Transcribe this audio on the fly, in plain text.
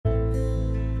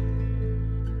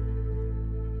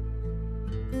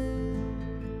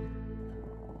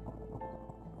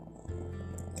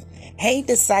Hey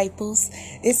disciples,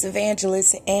 it's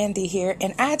Evangelist Andy here,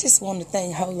 and I just want to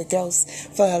thank Holy Ghost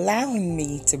for allowing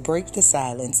me to break the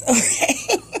silence, okay?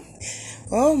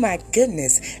 Oh my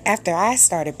goodness, after I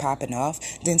started popping off,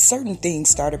 then certain things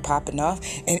started popping off,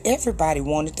 and everybody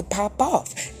wanted to pop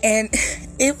off, and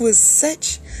it was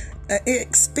such an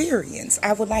experience.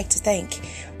 I would like to thank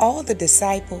all the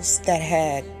disciples that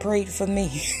had prayed for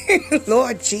me,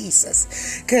 Lord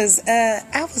Jesus, because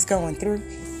I was going through.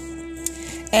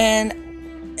 And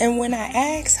when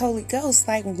I asked Holy Ghost,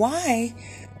 like, why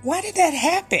did that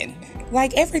happen?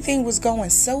 Like, everything was going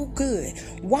so good.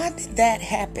 Why did that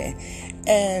happen?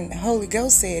 And Holy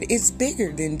Ghost said, it's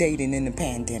bigger than dating in the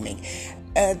pandemic.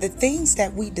 The things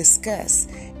that we discuss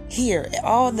here,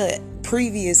 all the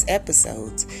previous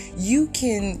episodes, you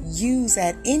can use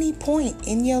at any point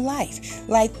in your life.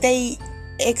 Like, they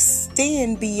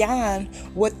extend beyond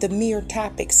what the mere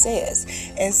topic says.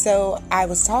 And so I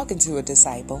was talking to a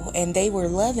disciple, and they were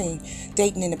loving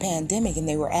dating in the pandemic, and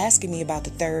they were asking me about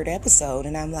the third episode,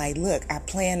 and I'm like, look, I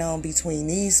plan on between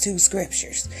these two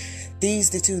scriptures, these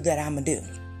the two that I'm gonna do.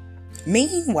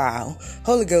 Meanwhile,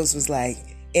 Holy Ghost was like,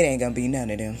 it ain't gonna be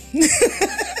none of them.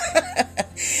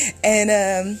 And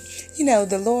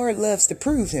the Lord loves to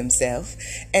prove himself,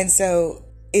 and so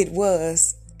it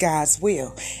was God's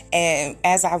will. And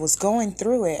as I was going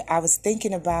through it, I was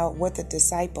thinking about what the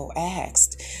disciple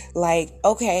asked. Like,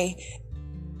 okay,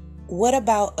 what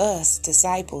about us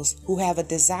disciples who have a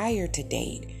desire to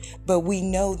date, but we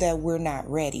know that we're not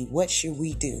ready? What should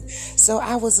we do? So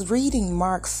I was reading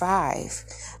Mark 5,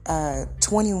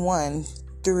 21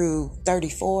 through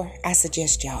 34. I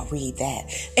suggest y'all read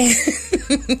that and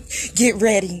get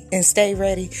ready and stay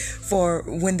ready for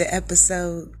when the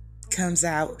episode comes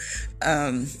out.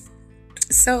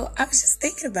 So I was just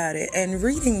thinking about it and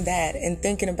reading that and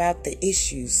thinking about the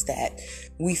issues that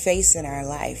we face in our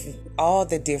life, all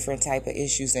the different type of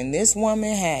issues. And this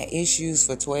woman had issues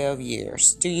for 12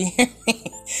 years. Do you hear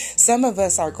me? Some of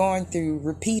us are going through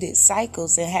repeated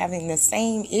cycles and having the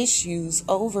same issues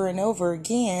over and over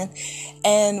again,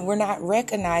 and we're not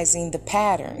recognizing the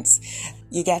patterns.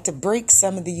 You got to break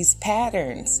some of these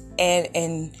patterns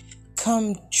and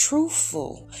come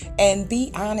truthful and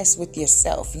be honest with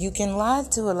yourself. You can lie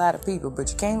to a lot of people, but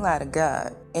you can't lie to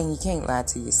God, and you can't lie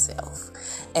to yourself.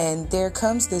 And there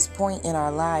comes this point in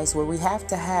our lives where we have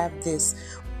to have this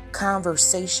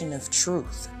conversation of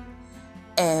truth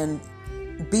and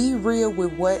be real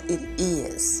with what it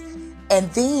is. And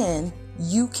then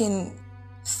you can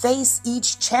face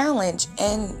each challenge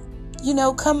and,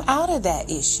 come out of that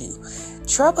issue.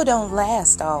 Trouble don't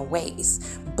last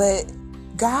always, but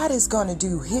God is going to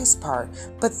do his part.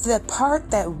 But the part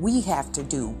that we have to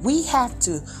do, we have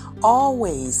to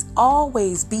always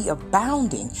be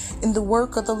abounding in the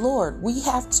work of the Lord. We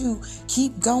have to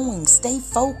keep going, stay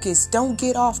focused, don't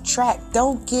get off track,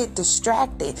 don't get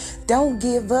distracted, don't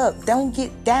give up, don't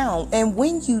get down. And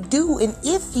when you do, and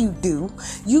if you do,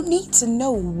 you need to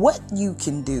know what you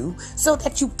can do so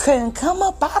that you can come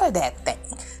up out of that thing.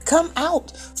 Come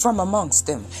out from amongst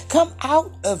them. Come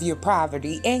out of your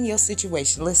poverty and your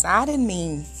situation. Listen, I didn't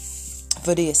mean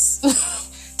for this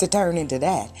to turn into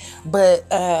that. But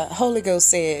Holy Ghost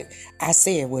said, I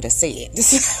said what I said.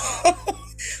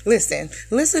 Listen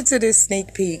to this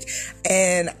sneak peek,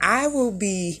 and I will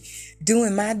be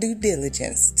doing my due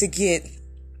diligence to get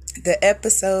the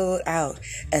episode out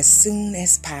as soon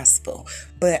as possible.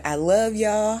 But I love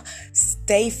y'all.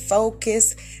 Stay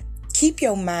focused. Keep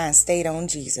your mind stayed on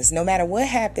Jesus. No matter what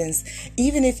happens,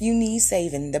 even if you need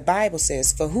saving, the Bible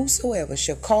says, for whosoever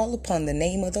shall call upon the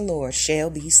name of the Lord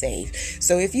shall be saved.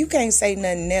 So if you can't say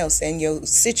nothing else and your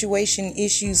situation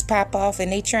issues pop off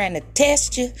and they trying to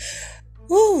test you,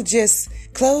 just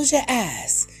close your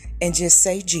eyes and just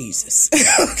say Jesus.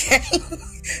 Okay?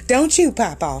 Don't you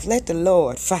pop off. Let the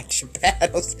Lord fight your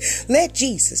battles. Let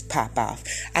Jesus pop off.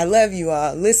 I love you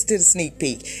all. Listen to the sneak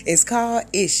peek. It's called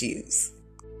Issues.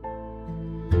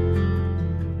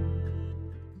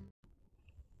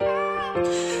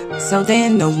 So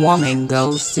then the woman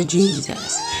goes to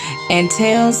Jesus and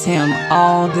tells him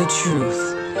all the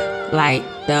truth, like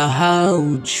the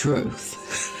whole truth.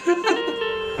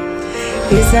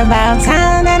 It's about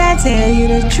time that I tell you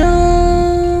the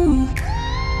truth.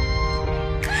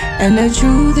 And the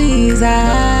truth is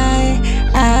I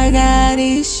got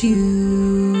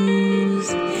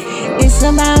issues. It's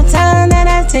about time that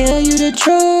I tell you the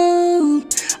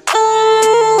truth.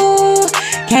 Oh,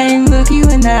 can't look you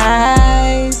in the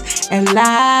eyes and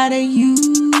lie to you.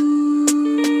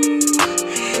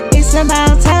 It's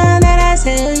about time that I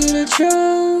tell you the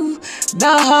truth,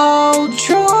 the whole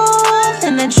truth.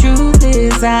 And the truth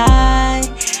is I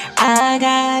I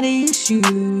got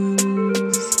issues.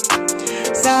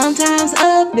 Sometimes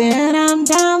up and I'm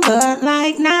down, but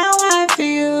like now I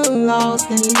feel lost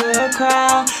in the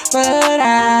crowd. But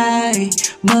I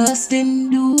must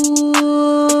endure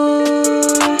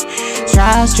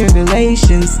trials,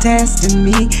 tribulations, testing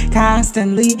me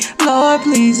constantly. Lord,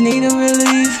 please need a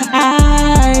relief.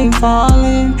 I ain't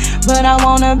falling, but I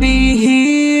wanna be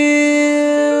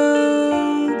healed.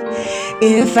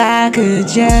 If I could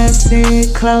just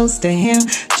sit close to him,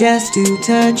 just to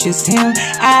touch his hem,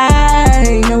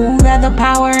 I know that the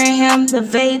power in him, the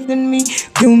faith in me,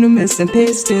 dunamis and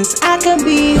pistis, I can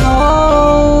be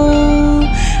whole,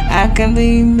 I can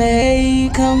be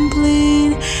made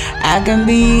complete, I can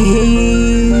be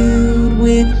healed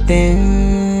within.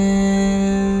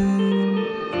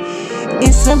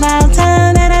 It's about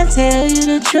time that I tell you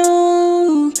the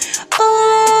truth.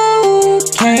 Oh,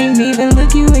 can't even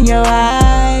look you in your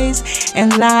eyes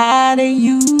and lie to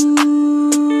you.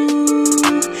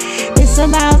 It's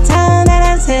about time that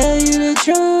I tell you the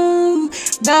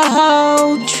truth, the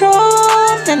whole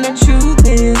truth, and the truth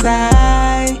is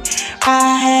I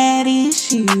had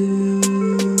issues.